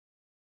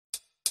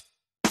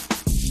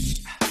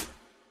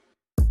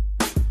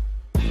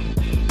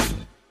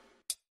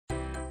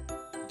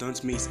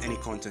Don't miss any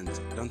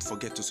content. Don't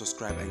forget to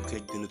subscribe and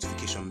click the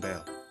notification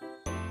bell.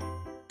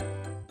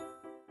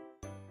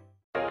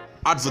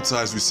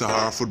 Advertise with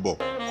Sahara Football.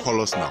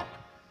 Call us now.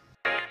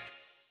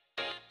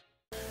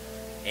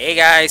 Hey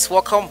guys,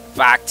 welcome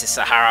back to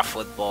Sahara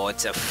Football.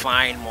 It's a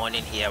fine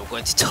morning here. We're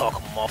going to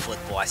talk more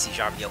football as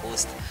usual. I'm your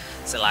host,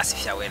 Sassuolo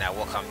Kwesi Appiah, and I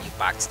welcome you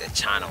back to the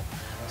channel.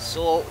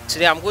 So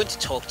today I'm going to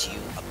talk to you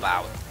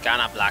about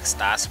Ghana Black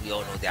Stars. We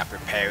all know they are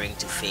preparing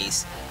to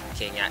face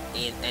Kenya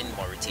and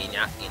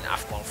Mauritania in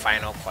AFCON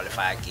final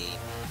qualifier game,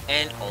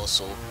 and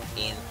also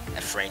in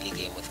a friendly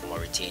game with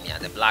Mauritania.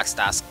 The Black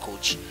Stars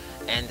coach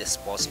and the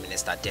sports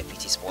minister,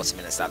 deputy sports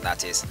minister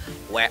that is,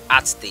 were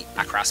at the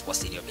Accra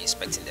Sports Stadium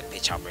inspecting the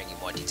pitch. I'll bring you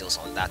more details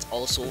on that.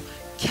 Also,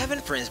 Kevin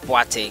Prince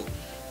Boateng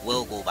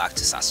will go back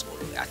to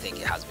Sassuolo. I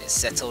think it has been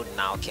settled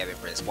now. Kevin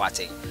Prince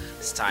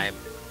Boateng's time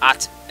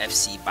at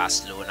FC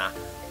Barcelona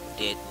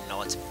did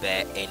not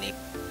bear any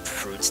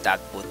fruits that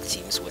both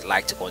teams would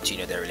like to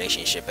continue their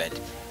relationship, and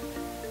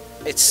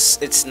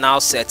it's now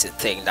set to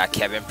think that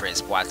Kevin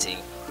Prince Boateng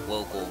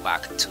will go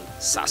back to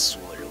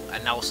Sassuolo.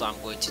 And also I'm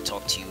going to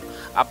talk to you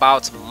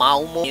about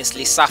MALMO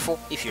KINGSLEY.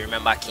 If you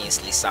remember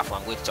KINGSLEY,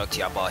 I'm going to talk to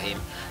you about him,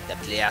 the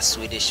player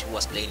Swedish who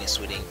was playing in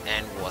Sweden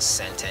and was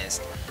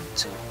sentenced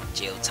to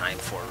jail time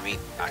for rape,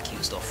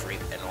 accused of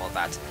rape and all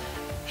that.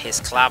 His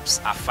clubs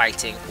are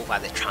fighting over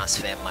the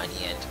transfer money,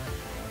 and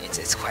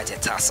it's quite a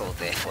tussle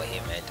there for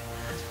him, and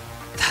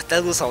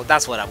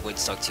that's what I'm going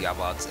to talk to you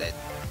about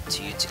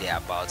today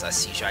about.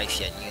 As usual, if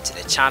you're new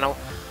to the channel,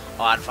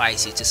 I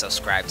advise you to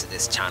subscribe to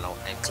this channel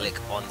and click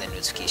on the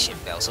notification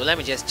bell. So let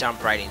me just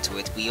jump right into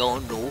it. We all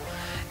know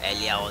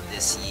earlier on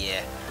this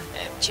year,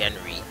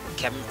 January,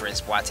 Kevin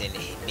Prince Boateng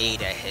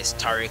made a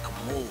historic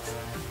move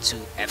to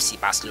FC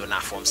Barcelona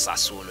from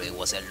Sassuolo. It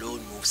was a loan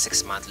move,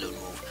 6-month loan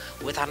move,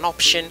 with an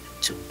option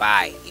to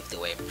buy if they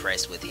were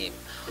impressed with him.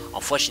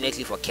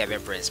 Unfortunately for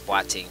Kevin Prince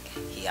Boateng,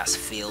 he has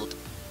failed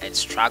and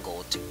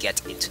struggled to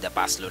get into the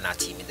Barcelona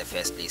team in the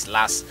first place.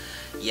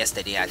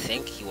 Yesterday, I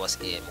think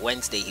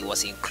Wednesday, he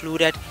was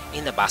included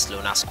in the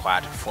Barcelona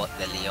squad for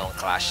the Lyon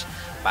clash,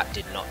 but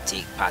did not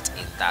take part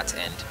in that,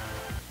 and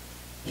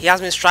he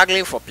has been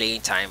struggling for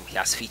playing time. He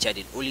has featured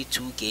in only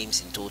 2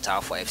 games in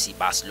total for FC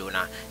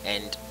Barcelona,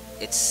 and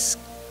it's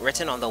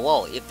written on the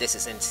wall. If this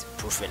isn't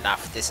proof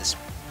enough, this is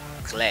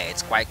clear.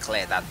 It's quite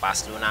clear that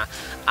Barcelona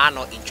are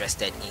not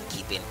interested in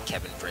keeping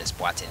Kevin Prince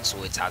Boateng.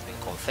 So it has been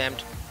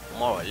confirmed,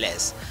 more or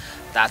less,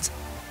 that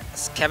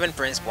Kevin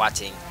Prince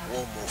Boateng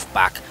will move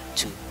back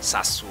to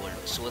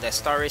Sassuolo. So the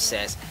story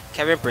says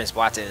Kevin Prince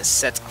Boateng is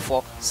set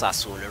for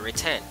Sassuolo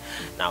return.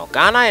 Now,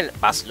 Ghana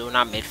and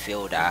Barcelona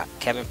midfielder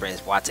Kevin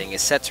Prince Boateng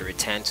is set to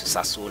return to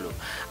Sassuolo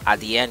at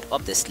the end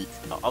of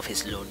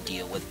his loan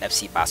deal with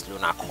FC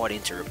Barcelona,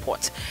 according to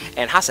reports,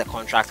 and has a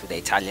contract with the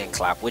Italian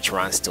club which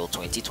runs till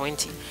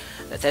 2020.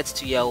 The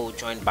 32-year-old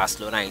joined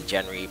Barcelona in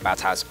January, but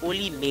has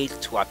only made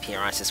 2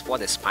 appearances for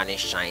the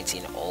Spanish Giants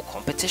in all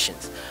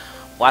competitions.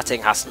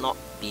 Boateng has not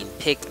been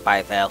picked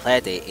by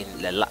Valverde in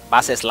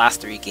Barca's last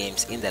 3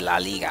 games in the La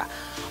Liga,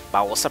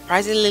 but was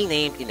surprisingly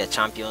named in the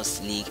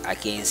Champions League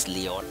against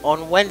Lyon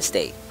on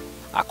Wednesday.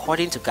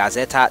 According to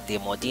Gazzetta de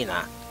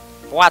Modena,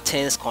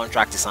 Boateng's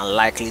contract is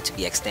unlikely to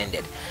be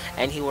extended,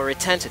 and he will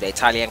return to the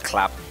Italian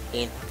club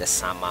in the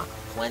summer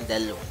when the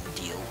loan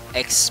deal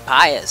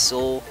expires.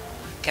 So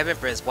Kevin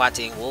Prince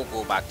Boateng will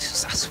go back to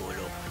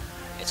Sassuolo.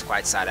 It's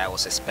quite sad. I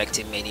was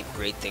expecting many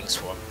great things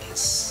from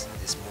his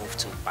move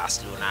to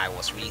Barcelona. I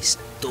was really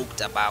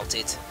stoked about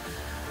it.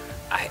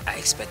 I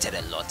expected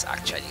a lot,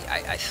 actually.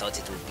 I thought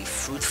it would be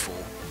fruitful,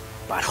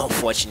 but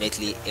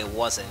unfortunately it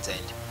wasn't,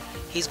 and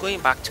he's going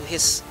back to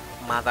his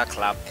mother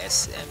club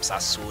as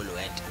Sassuolo,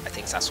 and I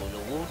think Sassuolo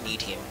will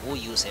need him, will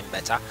use him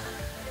better.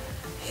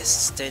 His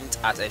stint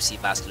at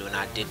FC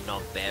Barcelona did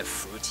not bear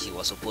fruit. He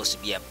was supposed to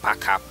be a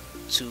backup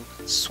to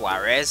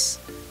Suarez.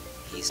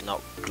 He's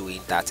not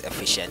doing that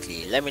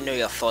efficiently. Let me know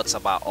your thoughts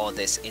about all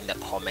this in the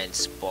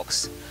comments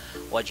box.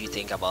 What do you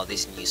think about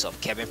this news of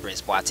Kevin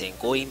Prince Boateng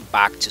going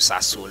back to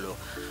Sassuolo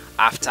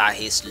after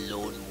his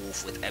loan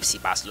move with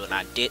FC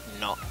Barcelona did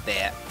not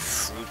bear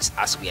fruit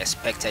as we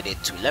expected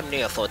it to? Let me know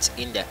your thoughts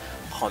in the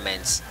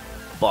comments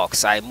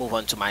box. I move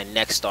on to my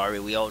next story.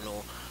 We all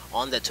know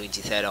on the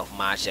 23rd of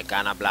March, the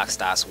Ghana Black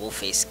Stars will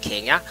face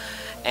Kenya,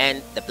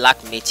 and the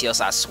Black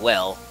Meteors as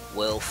well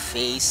will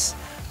face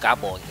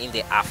Gabon in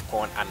the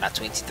AFCON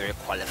Under-23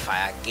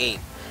 qualifier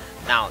game.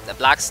 Now, the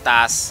Black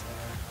Stars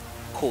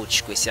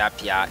coach Kwesi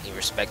Appiah, in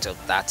respect of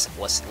that,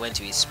 went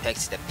to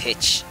inspect the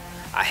pitch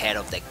ahead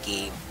of the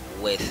game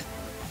with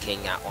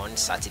Kenya on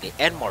Saturday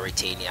and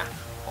Mauritania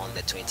on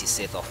the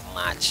 26th of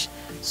March.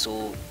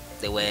 So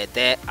they were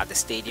there at the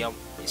stadium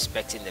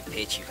inspecting the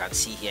pitch. You can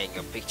see here in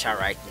your picture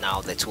right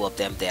now the 2 of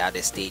them there at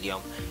the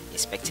stadium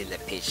inspecting the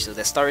pitch. So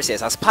the story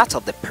says, as part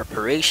of the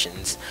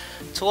preparations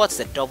towards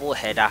the double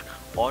header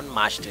on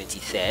March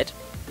 23rd,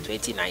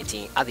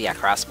 2019 at the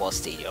Accra Sports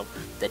Stadium,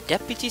 the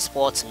Deputy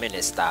Sports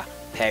Minister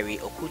Perry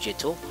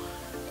Okujeto,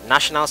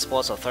 National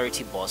Sports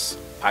Authority boss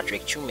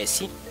Patrick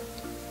Chumesi,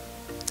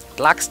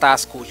 Black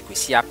Stars coach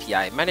Kwesi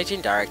Appiah,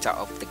 Managing Director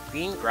of the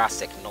Green Grass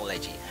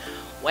Technology,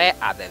 were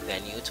at the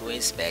venue to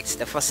inspect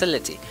the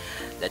facility.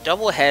 The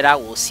double-header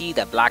will see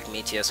the Black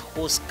Meteors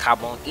host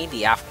Gabon in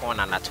the AFCON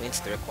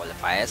Under-23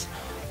 qualifiers,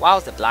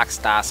 whilst the Black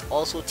Stars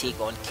also take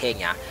on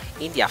Kenya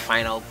in their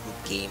final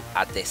group game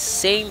at the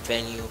same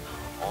venue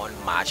on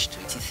March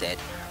 23rd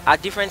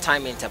at different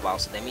time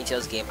intervals. The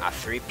Meteors game at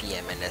 3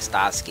 p.m. and the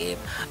Stars game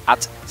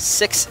at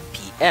 6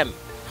 p.m.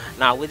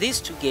 Now, with these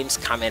two games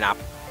coming up,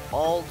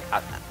 all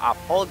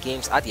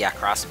games at the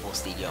Accra Sports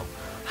Stadium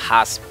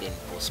has been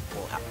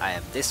postponed.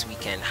 This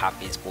weekend have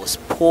been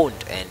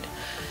postponed, and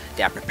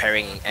they are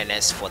preparing in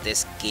earnest for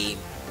this game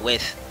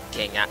with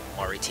Kenya,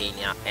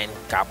 Mauritania, and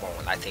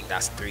Gabon. I think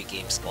that's 3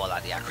 games all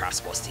at the Accra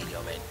Sports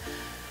Stadium, and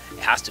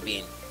it has to be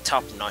in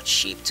top-notch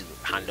shape to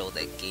handle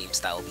the games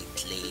that will be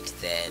played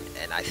then.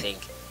 And I think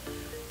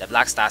the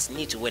Black Stars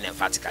need to win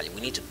emphatically.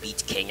 We need to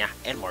beat Kenya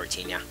and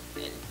Mauritania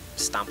and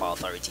stamp our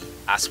authority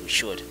as we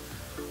should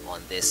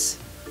on this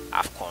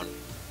AFCON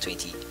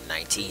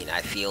 2019.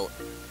 I feel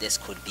this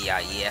could be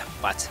our year,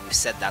 but we've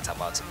said that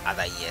about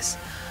other years.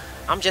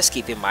 I'm just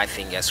keeping my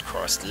fingers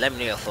crossed. Let me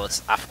know your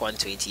thoughts. AFCON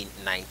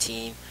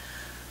 2019,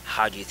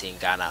 how do you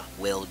think Ghana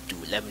will do?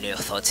 Let me know your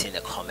thoughts in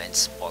the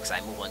comments box. I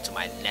move on to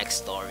my next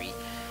story,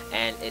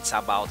 and it's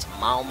about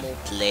MALMO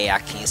player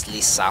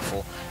KINGSLEY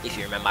Sappho. If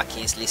you remember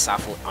KINGSLEY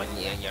Sappho, on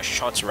your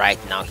shot right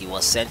now, he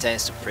was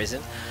sentenced to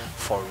prison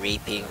for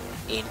raping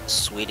in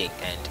Sweden,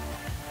 and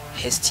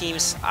his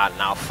teams are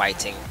now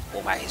fighting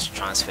over his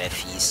transfer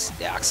fees.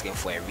 They're asking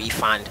for a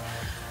refund.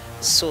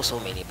 So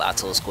many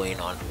battles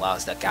going on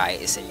whilst the guy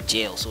is in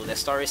jail. So the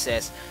story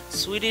says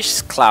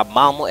Swedish club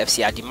MALMO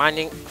FC are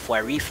demanding for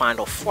a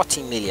refund of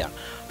 40 million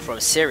from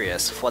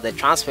Sirius for the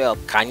transfer of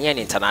Ghanaian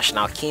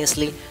international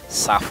KINGSLEY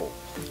Sappho.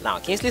 Now,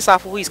 KINGSLEY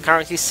Sappho, who is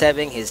currently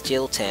serving his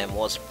jail term,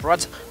 was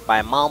brought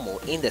by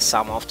MALMO in the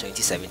summer of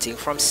 2017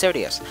 from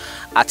Sirius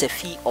at a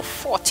fee of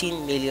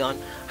 14 million,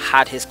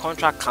 had his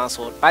contract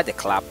cancelled by the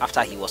club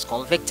after he was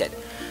convicted.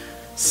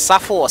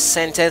 Sappho was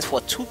sentenced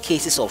for 2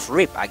 cases of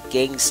rape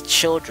against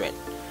children.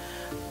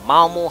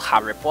 MALMO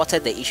have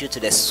reported the issue to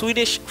the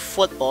Swedish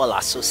Football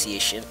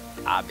Association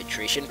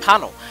arbitration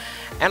panel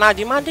and are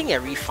demanding a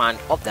refund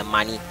of the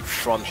money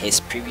from his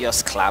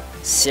previous club,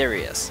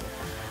 Sirius.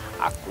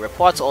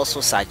 Reports also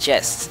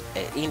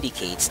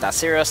indicates that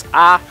Sirius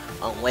are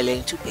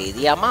unwilling to pay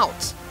the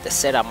amount. The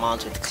said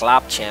amount with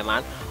club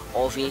chairman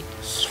Ove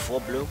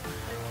Svoblo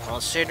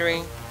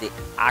considering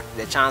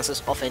the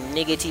chances of a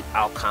negative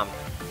outcome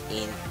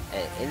in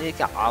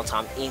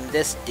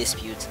this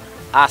dispute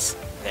as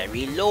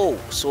very low.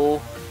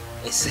 So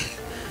it's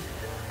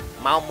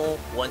MALMO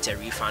wants a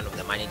refund of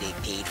the money they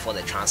paid for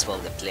the transfer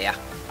of the player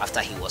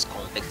after he was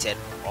convicted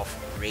of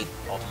rape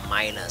of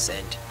minors,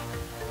 and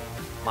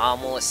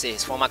MALMO says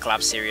his former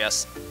club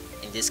Sirius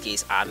in this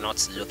case are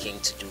not looking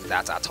to do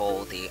that at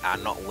all. They are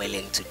not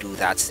willing to do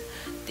that.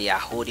 They are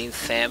holding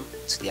firm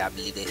to their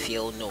belief. They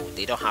feel no,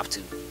 they don't have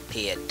to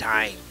pay a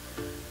dime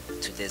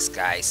to this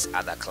guy's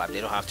other club.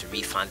 They don't have to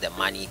refund the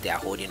money they are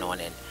holding on,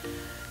 and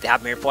they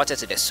have been reported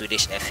to the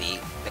Swedish FA.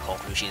 The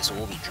conclusions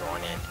will be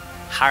drawn, and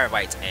however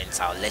it ends,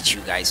 I'll let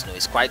you guys know.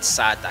 It's quite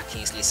sad that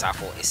KINGSLEY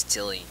Sappho is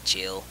still in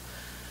jail.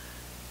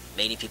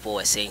 Many people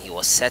were saying he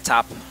was set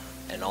up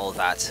and all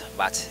that,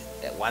 but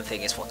one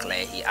thing is for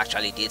clear, he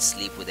actually did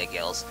sleep with the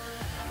girls,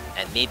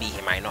 and maybe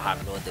he might not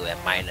have known they were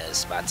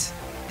minors, but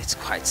it's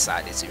quite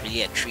sad. It's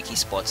really a tricky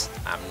spot.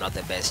 I'm not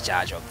the best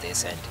judge of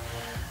this, and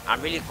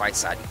I'm really quite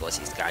sad because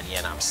he's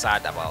Ghanaian. I'm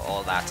sad about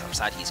all that. I'm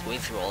sad he's going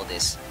through all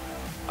this,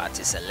 but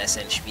it's a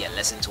lesson, should be a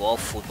lesson to all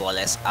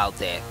footballers out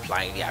there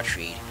plying their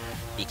trade.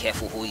 Be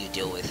careful who you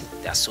deal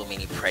with. There are so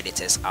many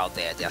predators out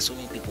there. There are so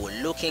many people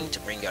looking to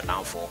bring your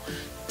downfall,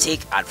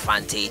 take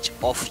advantage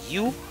of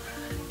you,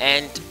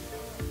 and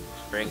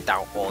bring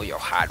down all your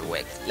hard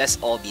work. Let's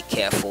all be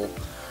careful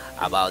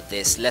about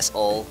this. Let's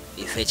all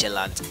be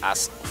vigilant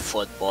as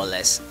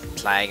footballers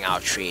plying our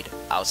trade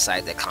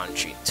outside the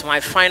country. To my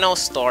final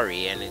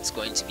story, and it's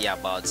going to be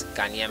about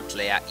Ghanaian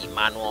player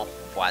EMMANUEL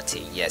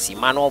Boateng. Yes,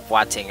 EMMANUEL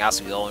Boateng,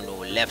 as we all know,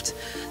 left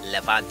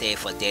Levante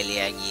for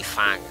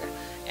LEVANTE,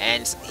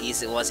 and he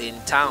was in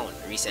town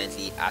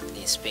recently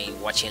in Spain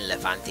watching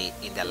Levante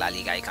in the La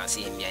Liga. You can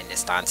see him here in the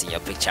stands in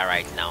your picture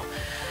right now,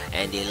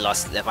 and they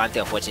lost. Levante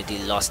unfortunately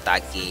lost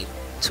that game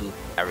to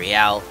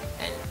Villarreal,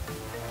 and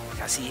you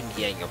can see him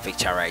here in your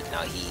picture right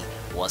now. He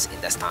was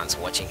in the stands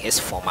watching his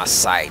former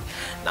side.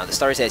 Now the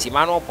story says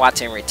EMMANUEL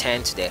Boateng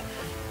returned to the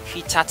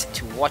Hitat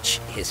to watch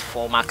his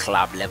former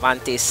club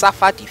Levante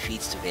suffer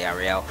defeats to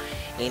Villarreal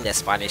in the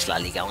Spanish La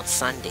Liga on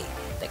Sunday.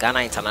 The Ghana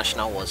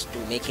international was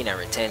due making a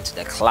return to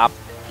the club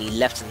he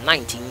left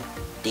 19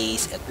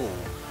 days ago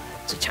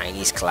to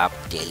Chinese club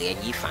Dalian.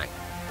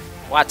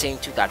 Boateng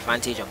took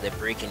advantage of the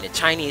break in the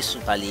Chinese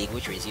Super League,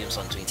 which resumes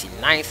on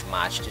 29th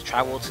March, to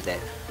travel to the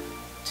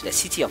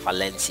city of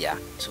Valencia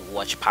to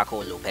watch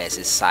Paco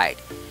Lopez's side.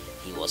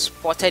 He was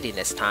spotted in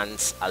the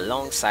stands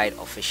alongside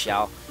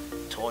official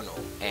Tono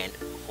and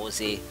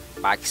Jose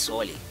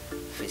Bakisoli,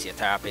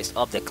 physiotherapist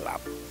of the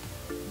club.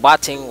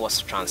 Boateng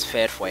was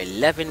transferred for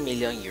 11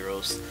 million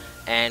euros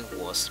and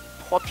was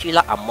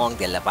popular among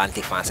the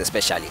Levante fans,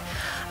 especially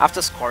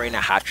after scoring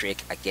a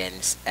hat-trick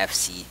against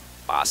FC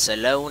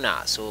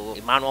Barcelona. So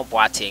Emmanuel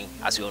Boateng,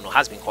 as we all know,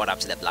 has been called up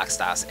to the Black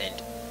Stars, and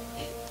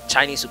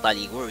Chinese Super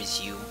League will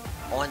resume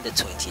on the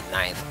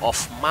 29th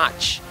of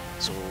March.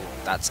 So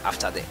that's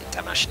after the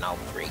international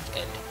break,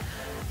 and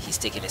he's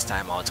taking his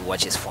time out to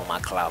watch his former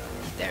club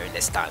there in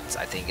the stands.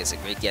 I think it's a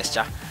great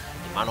gesture.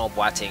 Emmanuel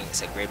Boateng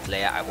is a great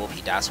player. I hope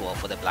he does well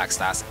for the Black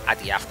Stars at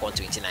the AFCON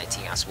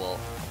 2019 as well.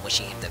 I'm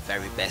wishing him the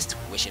very best.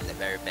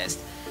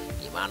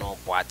 Emmanuel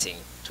Boateng,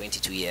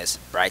 22 years,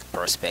 bright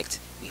prospect.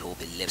 We hope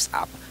he lives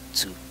up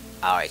to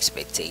our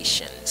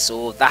expectations.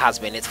 So that has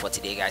been it for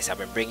today, guys. I've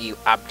been bringing you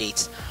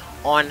updates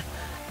on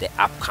the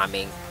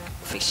upcoming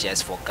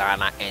fixtures for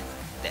Ghana and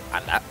the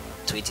under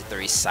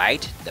 23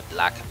 side, the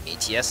Black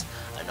Meteors,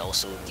 and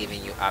also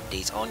giving you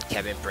updates on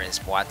Kevin Prince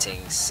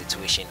Boateng's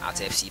situation at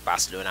FC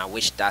Barcelona,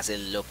 which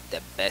doesn't look the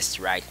best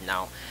right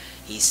now.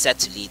 He's set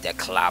to lead the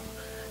club,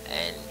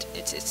 and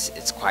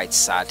it's quite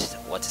sad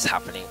what is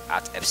happening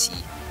at FC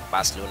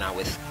Barcelona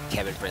with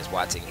Kevin Prince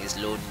Boateng. His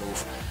loan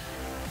move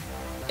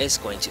is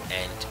going to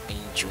end in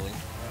June.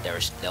 There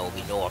will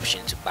be no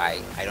option to buy.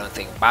 I don't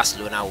think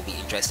Barcelona will be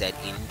interested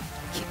in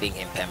keeping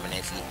him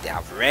permanently. They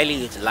have rarely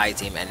utilized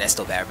him, and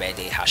Ernesto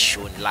Valverde has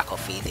shown lack of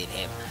faith in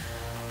him,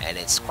 and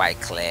it's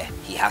quite clear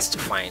he has to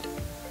find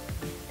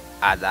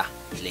other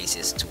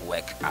places to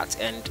work at.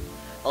 And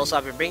also,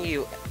 I've been bringing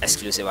you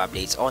exclusive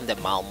updates on the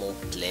MALMO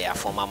player,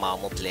 former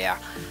MALMO player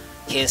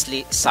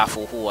KINGSLEY,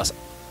 who was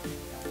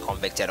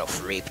convicted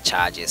of rape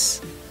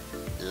charges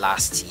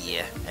last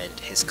year, and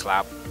his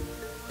club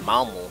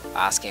MALMO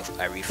asking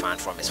for a refund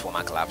from his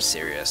former club.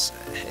 Serious.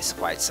 It's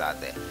quite sad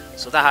there.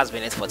 So that has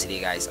been it for today,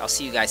 guys. I'll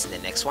see you guys in the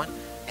next one.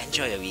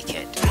 Enjoy your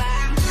weekend.